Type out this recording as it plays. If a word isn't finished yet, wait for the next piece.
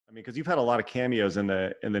I mean, because you've had a lot of cameos in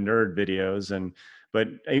the nerd videos, but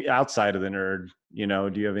outside of the nerd,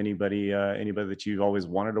 do you have anybody that you've always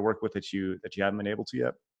wanted to work with that you haven't been able to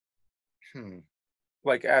yet? Hmm.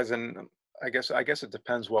 Like as in, I guess it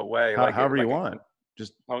depends what way. However you want.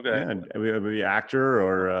 Just Okay. yeah, maybe actor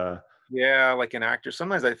or Yeah, like an actor.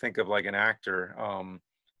 Sometimes I think of like an actor.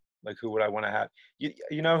 Like who would I want to have?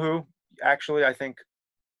 You know who? Actually, I think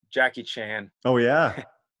Jackie Chan. oh yeah,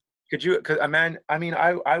 Could you? Cause I mean,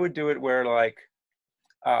 I would do it where like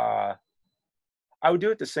uh I would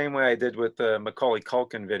do it the same way I did with the Macaulay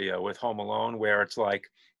Culkin video with Home Alone, where it's like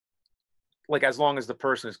as long as the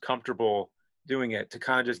person is comfortable doing it, to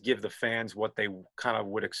kind of just give the fans what they kind of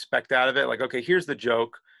would expect out of it. Like, okay, here's the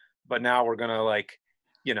joke, but now we're gonna like,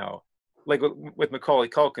 you know, like with Macaulay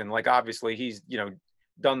Culkin, like obviously he's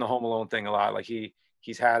done the Home Alone thing a lot. Like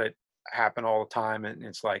he's had it happen all the time, and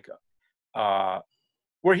it's like uh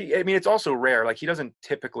where I mean, it's also rare. Like he doesn't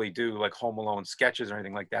typically do like Home Alone sketches or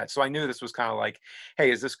anything like that. So I knew this was kind of like,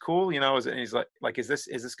 hey, is this cool? And he's like, is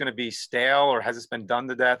this going to be stale, or has this been done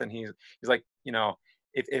to death? And he's like,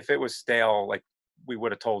 if it was stale, like we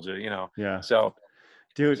would have told you. yeah, So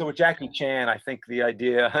dude. so with Jackie Chan, I think the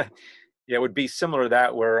idea, yeah, would be similar to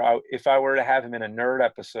that. Where if I were to have him in a nerd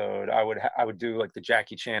episode, I would do like the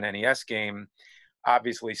Jackie Chan NES game,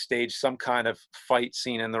 obviously stage some kind of fight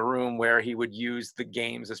scene in the room where he would use the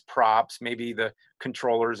games as props, maybe the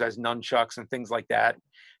controllers as nunchucks and things like that.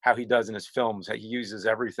 How he does in his films, he uses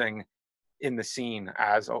everything in the scene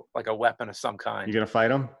as like a weapon of some You kind. gonna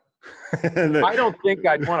fight him? I don't think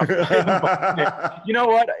I'd want to fight him, but you know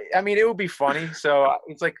what? I mean, it would be funny. So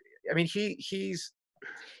it's like, I mean, he's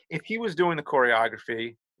if he was doing the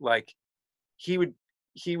choreography, like he would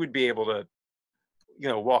he would be able to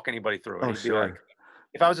walk anybody through it. Oh He'd be like, sure.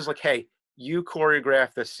 if I was just like, hey, you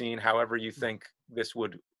choreograph this scene however you think this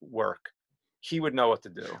would work, he would know what to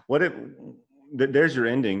do. What if there's your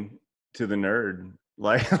ending to the nerd?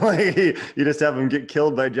 Like you just have him get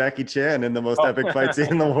killed by Jackie Chan in the most Oh, epic fight scene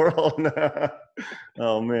in the world.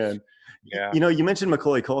 Oh man. yeah. You mentioned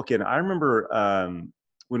Macaulay Culkin. I remember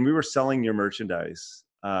when we were selling your merchandise,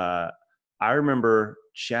 I remember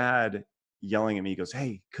Chad yelling at me. He goes,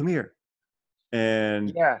 "Hey, come here!"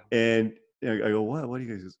 And Yeah. and I go, "What? What do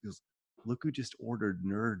you guys?" He goes, "Look who just ordered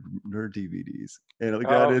nerd DVDs." And I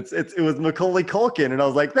looked at Oh, it. It was Macaulay Culkin, and I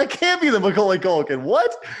was like, "That can't be the Macaulay Culkin.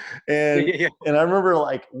 What?" And yeah. and I remember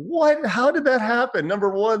like, "What? How did that happen?" Number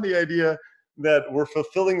one, the idea that we're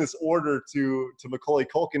fulfilling this order to Macaulay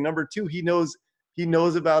Culkin. Number two, he knows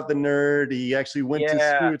about the nerd. He actually went to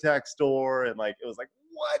Yeah. Screw Attack store, and like it was like,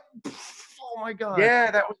 what? Oh my god!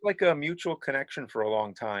 Yeah, that was like a mutual connection for a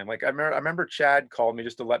long time. Like I remember Chad called me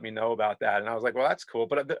just to let me know about that, and I was like, "Well, that's cool."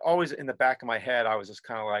 But always in the back of my head, I was just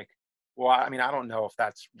kind of like, "Well, I mean, I don't know if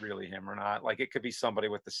that's really him or not. Like, it could be somebody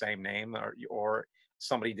with the same name, or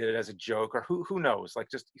somebody did it as a joke, or who knows? Like,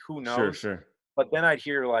 just who Sure, knows?" sure. But then I'd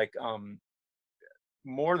hear like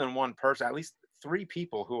more than one person, at least three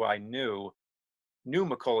people who I knew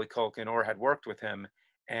Macaulay Culkin or had worked with him,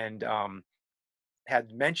 and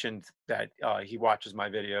had mentioned that he watches my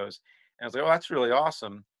videos, and I was like, "Oh, that's really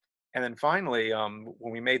awesome." And then finally,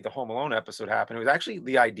 when we made the Home Alone episode happen, it was actually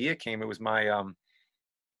the idea came. It was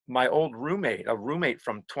my old roommate, a roommate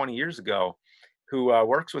from 20 years ago, who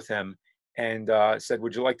works with him, and said,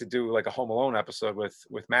 "Would you like to do like a Home Alone episode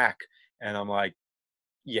with Mac?" And I'm like,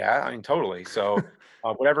 "Yeah, I mean, totally." So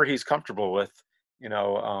whatever he's comfortable with,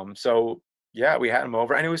 So yeah, we had him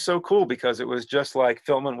over, and it was so cool because it was just like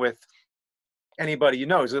filming with anybody you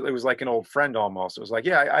know. It was like an old friend almost. It was like,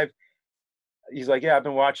 yeah, he's like, yeah, I've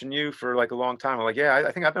been watching you for like a long time. I'm like, yeah,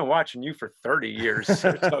 I think I've been watching you for 30 years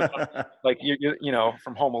or so, like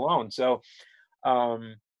from Home Alone. So,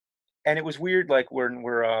 um, and it was weird, like when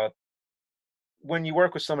you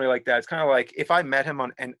work with somebody like that, it's kind of like if I met him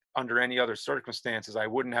and under any other circumstances, I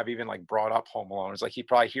wouldn't have even like brought up Home Alone. It's like he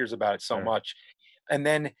probably hears about it so Sure. much, and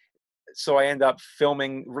then so I end up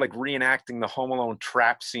filming, like reenacting the Home Alone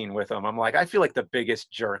trap scene with him. I'm like, I feel like the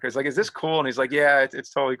biggest jerk. I was like, is this cool? And he's like, yeah,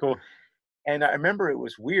 it's totally cool. And I remember it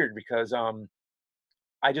was weird because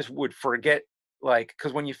I just would forget, like,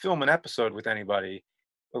 because when you film an episode with anybody,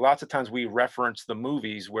 lots of times we reference the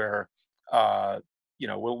movies where uh,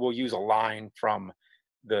 we'll use a line from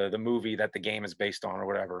the movie that the game is based on or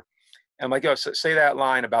whatever. And I'm like, oh, say that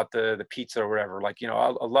line about the pizza or whatever, like,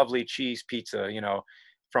 a lovely cheese pizza,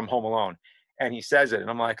 from Home Alone. And he says it, and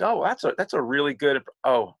I'm like, oh, that's a really good.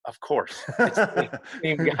 Oh, of course, it's the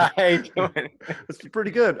same guy doing it. That's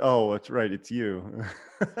pretty good. Oh, that's right. It's you.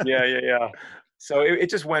 Yeah, yeah, yeah. So it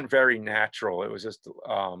just went very natural. It was just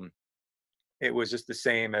the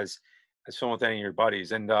same as film with any of your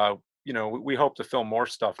buddies. And you know, we hope to film more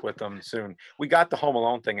stuff with them soon. We got the Home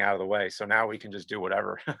Alone thing out of the way, so now we can just do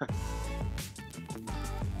whatever.